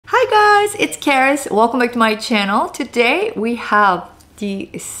guys, it's Charis. Welcome back to my channel. Today we have the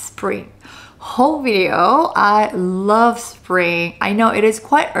spring haul video. I love spring. I know it is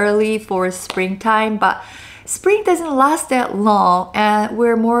quite early for springtime, but spring doesn't last that long and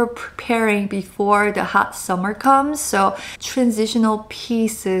we're more preparing before the hot summer comes. So transitional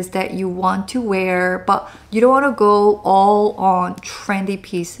pieces that you want to wear, but you don't want to go all on trendy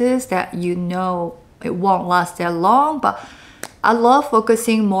pieces that you know it won't last that long. But I love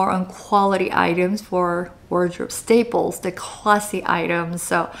focusing more on quality items for wardrobe staples, the classy items.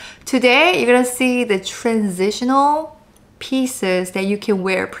 So today you're gonna see the transitional pieces that you can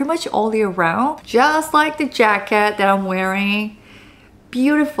wear pretty much all year round, just like the jacket that I'm wearing.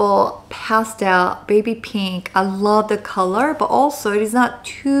 Beautiful pastel baby pink. I love the color, but also it is not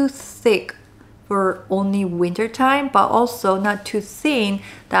too thick for only winter time, but also not too thin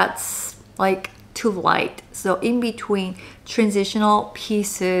that's like too light. So in between transitional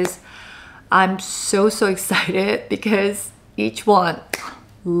pieces, I'm so excited because each one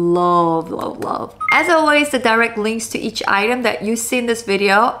love. As always, the direct links to each item that you see in this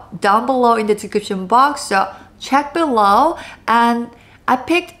video down below in the description box, so check below. And I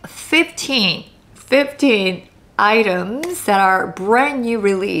picked 15 items that are brand new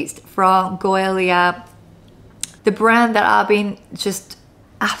released from GOELIA, the brand that I've been just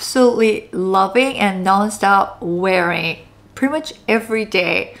absolutely loving and non-stop wearing pretty much every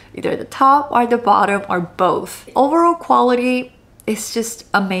day, either the top or the bottom or both. Overall quality is just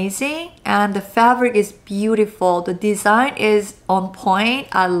amazing and the fabric is beautiful. The design is on point.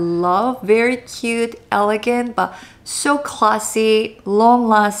 I love, very cute, elegant, but so classy, long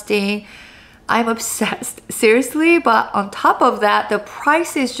lasting. I'm obsessed, seriously. But on top of that, the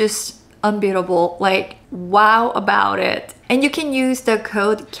price is just unbeatable. Like, wow about it. And you can use the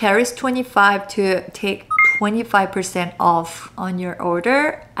code Charis25 to take 25% off on your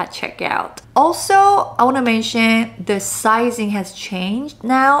order at checkout. Also, I want to mention the sizing has changed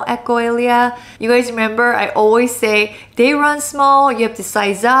now at GOELIA. You guys remember I always say they run small, you have to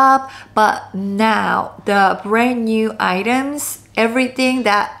size up, but now the brand new items, everything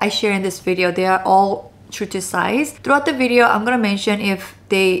that I share in this video, they are all true to size. Throughout the video, I'm gonna mention if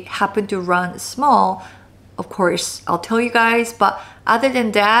they happen to run small. Of course, I'll tell you guys, but other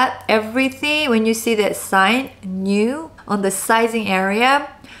than that, everything, when you see that sign new on the sizing area,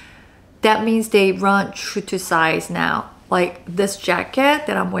 that means they run true to size now. Like this jacket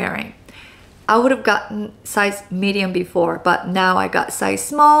that I'm wearing, I would have gotten size medium before, but now I got size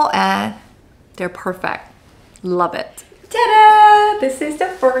small and they're perfect. Love it. Ta-da! This is the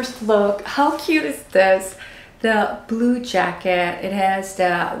first look. How cute is this? The blue jacket, it has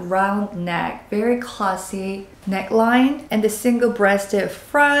the round neck, very classy neckline and the single-breasted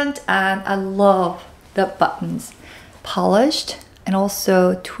front, and I love the buttons. Polished and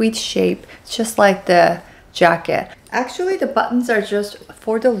also tweed shape, just like the jacket. Actually, the buttons are just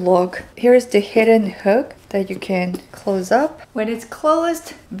for the look. Here's the hidden hook that you can close up. When it's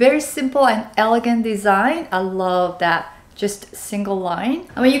closed, very simple and elegant design. I love that. Just single line.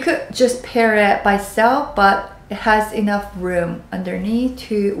 I mean, you could just pair it by itself, but it has enough room underneath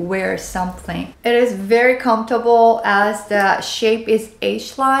to wear something. It is very comfortable as the shape is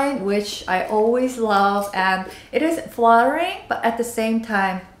H-line, which I always love, and it is flattering, but at the same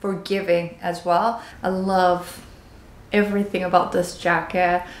time forgiving as well. I love everything about this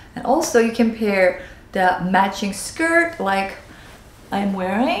jacket. And also you can pair the matching skirt like I'm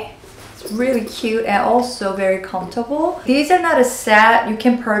wearing. Really cute and also very comfortable. These are not a set. You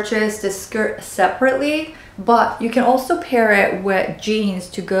can purchase the skirt separately, but you can also pair it with jeans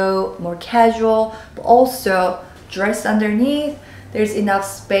to go more casual, but also dress underneath. There's enough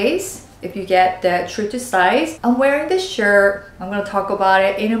space if you get the true to size. I'm wearing this shirt. I'm gonna talk about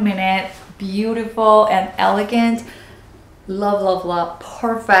it in a minute. Beautiful and elegant. Love.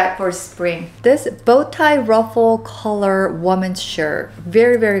 Perfect for spring. This bow tie ruffle color woman's shirt,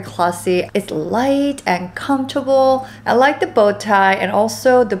 very classy. It's light and comfortable. I like the bow tie and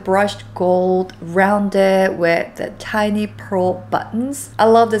also the brushed gold rounded with the tiny pearl buttons. I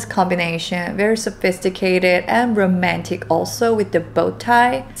love this combination. Very sophisticated and romantic also with the bow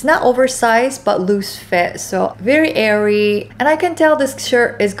tie. It's not oversized but loose fit, so very airy. And I can tell this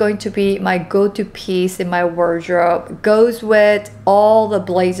shirt is going to be my go-to piece in my wardrobe. Goes goes with all the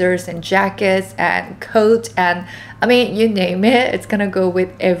blazers and jackets and coats, and I mean, you name it, it's gonna go with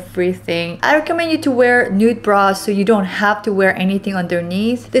everything. I recommend you to wear nude bras so you don't have to wear anything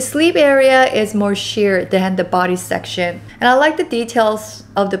underneath. The sleeve area is more sheer than the body section. And I like the details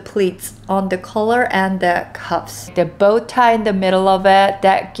of the pleats on the collar and the cuffs. The bow tie in the middle of it,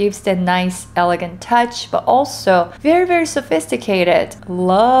 that gives the nice elegant touch, but also very, very sophisticated.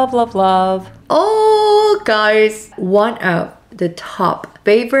 Love, love, love. Oh, guys, one of the top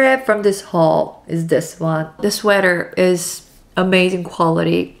favorite from this haul is this one. The sweater is amazing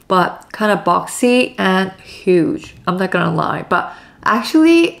quality, but kind of boxy and huge. I'm not gonna lie, but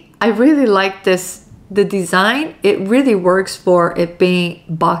actually I really like this. The design, it really works for it being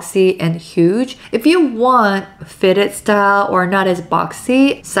boxy and huge. If you want fitted style or not as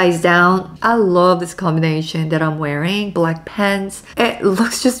boxy, size down. I love this combination that I'm wearing, black pants. It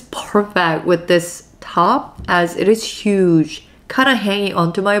looks just perfect with this top as it is huge, kind of hanging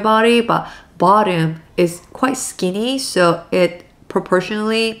onto my body, but bottom is quite skinny, so it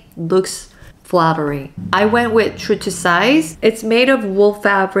proportionally looks flattering. I went with true to size. It's made of wool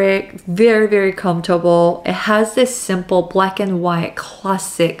fabric, very, very comfortable. It has this simple black and white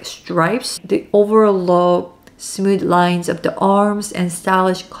classic stripes. The overall look, smooth lines of the arms and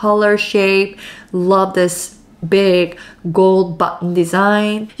stylish color shape. Love this big gold button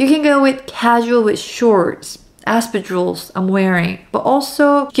design. You can go with casual with shorts, espadrilles I'm wearing, but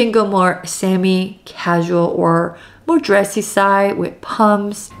also you can go more semi-casual or more dressy side with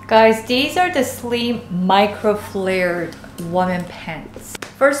pumps. Guys, these are the slim micro flared women pants.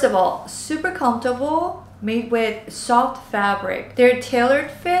 First of all, super comfortable, made with soft fabric. They're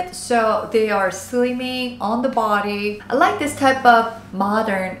tailored fit, so they are slimming on the body. I like this type of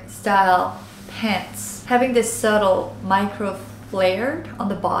modern style pants, having this subtle micro flared on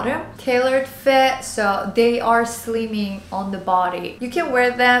the bottom, tailored fit, so they are slimming on the body. You can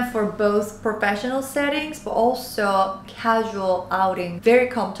wear them for both professional settings but also casual outing. Very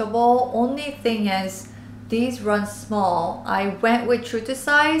comfortable. Only thing is these run small. I went with true to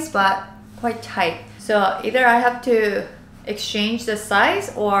size but quite tight, so either I have to exchange the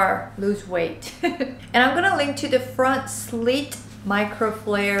size or lose weight. And I'm gonna link to the front slit micro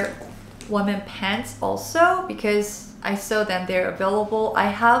flare women pants also because I saw them, they're available. I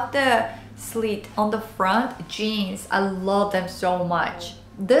have the slit on the front jeans. I love them so much.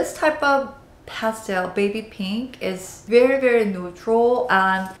 This type of pastel baby pink is very, very neutral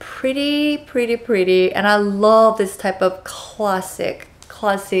and pretty. And I love this type of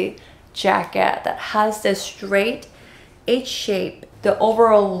classy jacket that has the straight H shape. The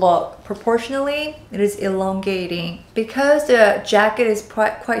overall look, proportionally, it is elongating. Because the jacket is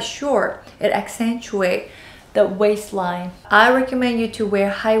quite short, it accentuates the waistline. I recommend you to wear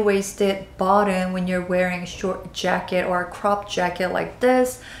high-waisted bottom when you're wearing a short jacket or a crop jacket like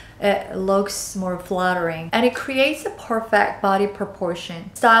this. It looks more flattering and it creates a perfect body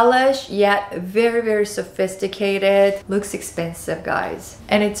proportion. Stylish yet very, very sophisticated. Looks expensive, guys.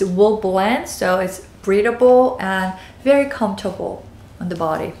 And it's wool blend, so it's breathable and very comfortable on the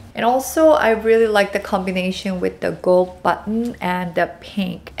body. And also I really like the combination with the gold button and the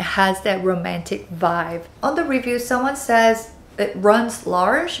pink. It has that romantic vibe. On the review, someone says it runs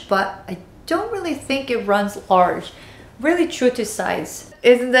large, but I don't really think it runs large. Really true to size.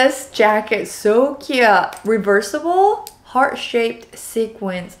 Isn't this jacket so cute? Reversible, heart-shaped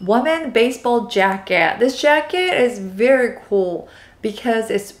sequins. Woman baseball jacket. This jacket is very cool because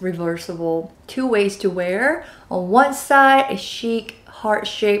it's reversible. Two ways to wear. On one side, a chic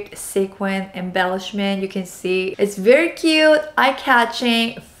heart-shaped sequin embellishment. You can see it's very cute,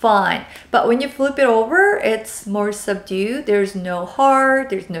 eye-catching, fun. But when you flip it over, it's more subdued. There's no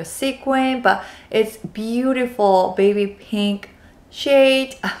heart, there's no sequin, but it's beautiful baby pink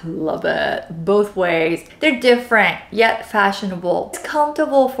shade. I love it both ways. They're different yet fashionable. It's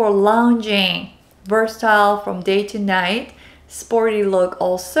comfortable for lounging, versatile from day to night, sporty look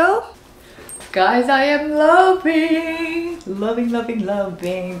also. Guys, I am loving.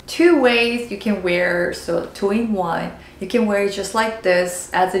 Two ways you can wear, so 2-in-1. You can wear it just like this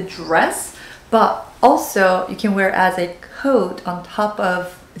as a dress, but also you can wear it as a coat on top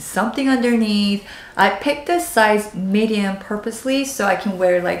of something underneath. I picked this size medium purposely so I can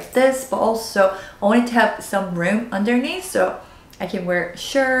wear it like this, but also I wanted to have some room underneath so I can wear a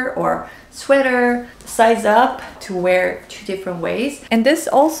shirt or sweater, size up to wear two different ways. And this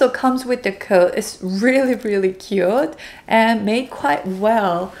also comes with the coat. It's really cute and made quite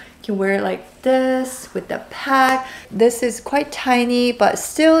well. You can wear it like this with the pack. This is quite tiny, but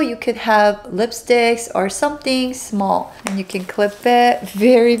still you could have lipsticks or something small and you can clip it.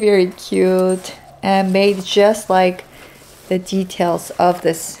 Very cute and made just like the details of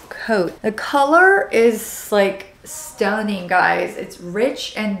this coat. The color is like stunning, guys. It's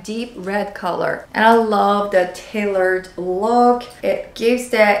rich and deep red color, and I love the tailored look. It gives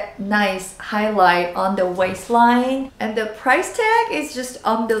that nice highlight on the waistline, and the price tag is just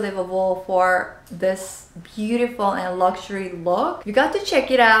unbelievable for this beautiful and luxury look. You got to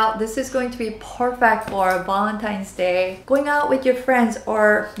check it out. This is going to be perfect for Valentine's Day, going out with your friends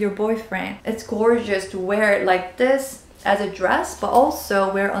or your boyfriend. It's gorgeous to wear it like this as a dress, but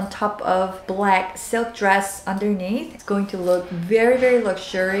also wear on top of black silk dress underneath. It's going to look very, very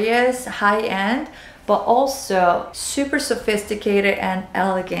luxurious, high-end, but also super sophisticated and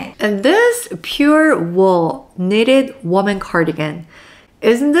elegant. And this pure wool knitted woman cardigan,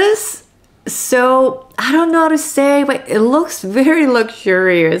 isn't this so, I don't know how to say, but it looks very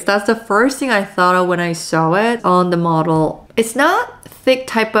luxurious. That's the first thing I thought of when I saw it on the model. It's not thick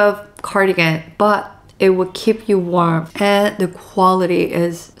type of cardigan, but it will keep you warm, and the quality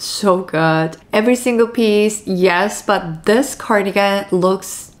is so good. Every single piece, yes, but this cardigan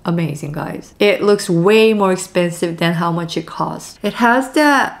looks amazing, guys. It looks way more expensive than how much it costs. It has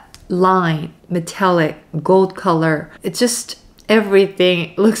that line, metallic, gold color. It's just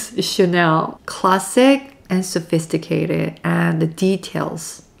everything looks Chanel. Classic and sophisticated, and the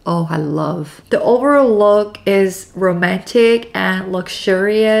details, oh, I love. The overall look is romantic and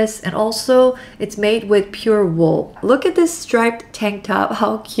luxurious, and also it's made with pure wool. Look at this striped tank top,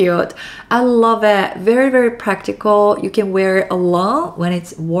 how cute. I love it. Very, very practical. You can wear it alone when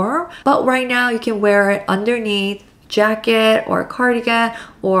it's warm, but right now you can wear it underneath jacket or cardigan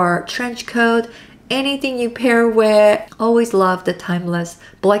or trench coat. Anything you pair with. Always love the timeless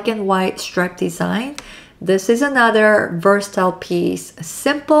black and white striped design. This is another versatile piece,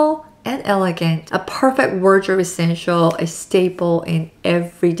 simple and elegant. A perfect wardrobe essential, a staple in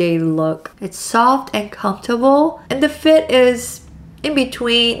everyday look. It's soft and comfortable, and the fit is in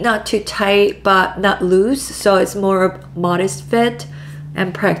between, not too tight but not loose, so it's more of modest fit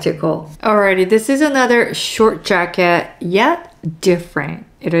and practical. Alrighty, this is another short jacket, yet different.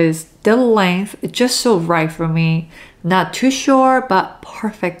 It is the length just so right for me. Not too short, but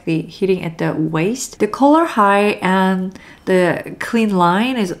perfectly hitting at the waist. The collar high and the clean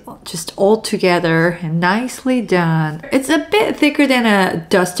line is just all together and nicely done. It's a bit thicker than a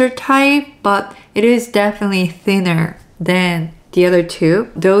duster type, but it is definitely thinner than the other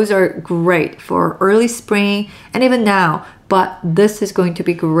two. Those are great for early spring and even now, but this is going to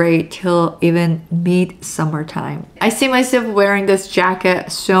be great till even mid-summertime. I see myself wearing this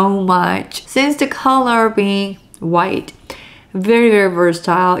jacket so much since the color being white. Very, very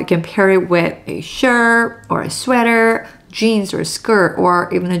versatile. You can pair it with a shirt or a sweater, jeans or a skirt,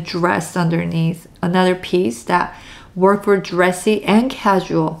 or even a dress underneath. Another piece that works for dressy and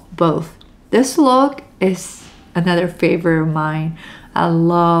casual, both. This look is another favorite of mine. I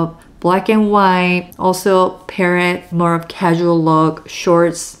love black and white. Also pair it more of casual look,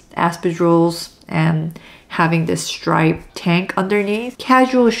 shorts, espadrilles, and having this striped tank underneath.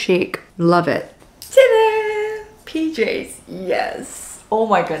 Casual chic. Love it. Ta-da! PJs, yes. Oh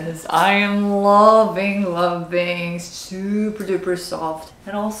my goodness, I am loving. Super duper soft.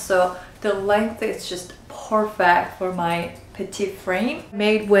 And also the length is just perfect for my petite frame.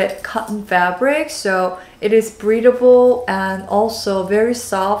 Made with cotton fabric, so it is breathable and also very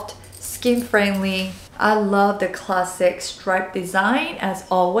soft, skin friendly. I love the classic stripe design as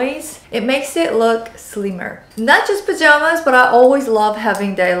always. It makes it look slimmer. Not just pajamas, but I always love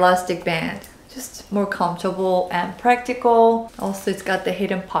having the elastic band. Just more comfortable and practical. Also, it's got the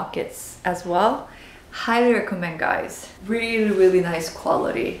hidden pockets as well. Highly recommend, guys. Really, really nice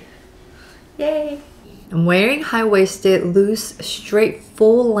quality. Yay! I'm wearing high-waisted, loose, straight,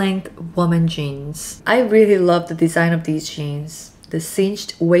 full-length woman jeans. I really love the design of these jeans. The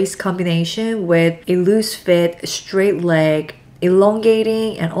cinched waist combination with a loose fit, straight leg,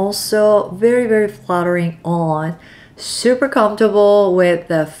 elongating, and also very, very flattering on. Super comfortable with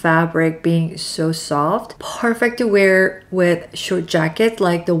the fabric being so soft. Perfect to wear with short jackets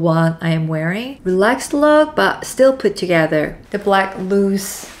like the one I am wearing. Relaxed look, but still put together. The black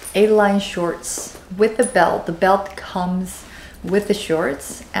loose A-line shorts with the belt. The belt comes with the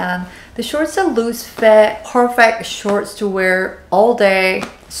shorts, and the shorts are loose fit. Perfect shorts to wear all day.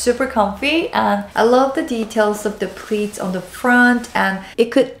 Super comfy, and I love the details of the pleats on the front, and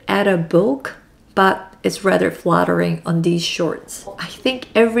it could add a bulk, but it's rather flattering on these shorts. I think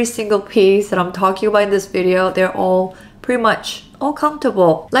every single piece that I'm talking about in this video, they're all pretty much all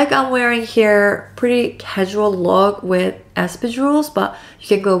comfortable. Like I'm wearing here, pretty casual look with espadrilles, but you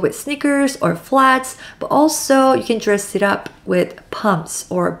can go with sneakers or flats, but also you can dress it up with pumps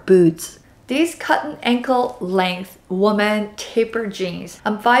or boots. these cotton ankle length woman taper jeans.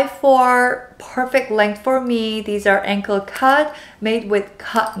 I'm 5'4", perfect length for me. These are ankle cut, made with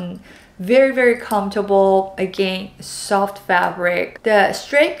cotton. Very, very comfortable. Again, soft fabric. The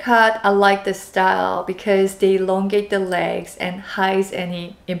straight cut, I like the style because they elongate the legs and hides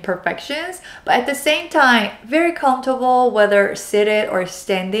any imperfections. But at the same time, very comfortable whether seated or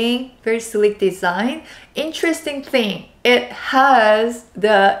standing. Very sleek design. Interesting thing, it has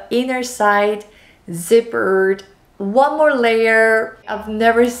the inner side zippered. One more layer. I've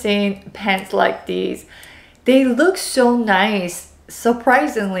never seen pants like these. They look so nice.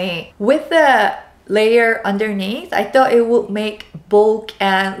 Surprisingly, with the layer underneath, I thought it would make bulk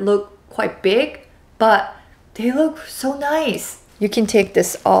and look quite big, but they look so nice. You can take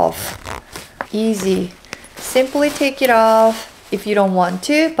this off. Easy. Simply take it off if you don't want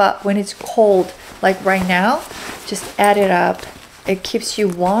to, but when it's cold, like right now, just add it up. It keeps you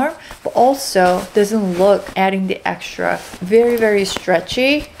warm, but also doesn't look adding the extra. Very, very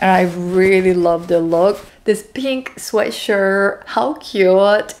stretchy, and I really love the look. This pink sweatshirt, how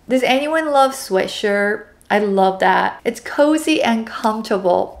cute. Does anyone love sweatshirt? I love that. It's cozy and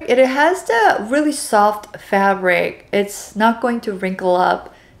comfortable. It has the really soft fabric. It's not going to wrinkle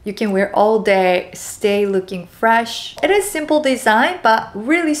up. You can wear all day, stay looking fresh. It is simple design, but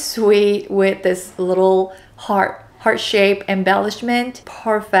really sweet with this little heart-shaped embellishment.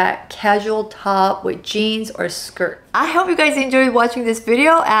 Perfect casual top with jeans or skirt. I hope you guys enjoyed watching this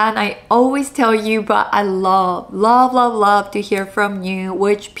video, and I always tell you, but I love to hear from you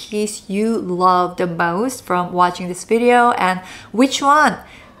which piece you love the most from watching this video and which one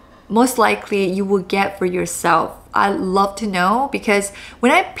most likely you will get for yourself. I love to know because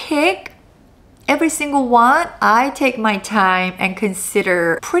when I pick every single one, I take my time and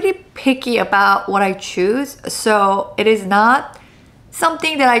consider pretty picky about what I choose. So it is not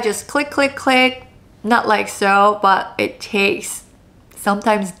something that I just click, not like so, but it takes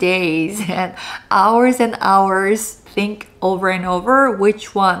sometimes days and hours, think over and over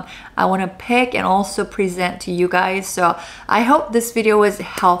which one I want to pick and also present to you guys. So I hope this video was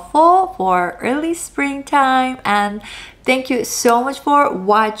helpful for early springtime, and thank you so much for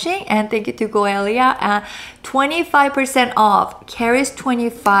watching, and thank you to GOELIA. And 25% off, Charis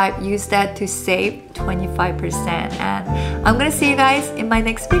 25, use that to save 25%. And I'm gonna see you guys in my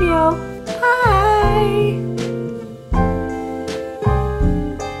next video. Bye!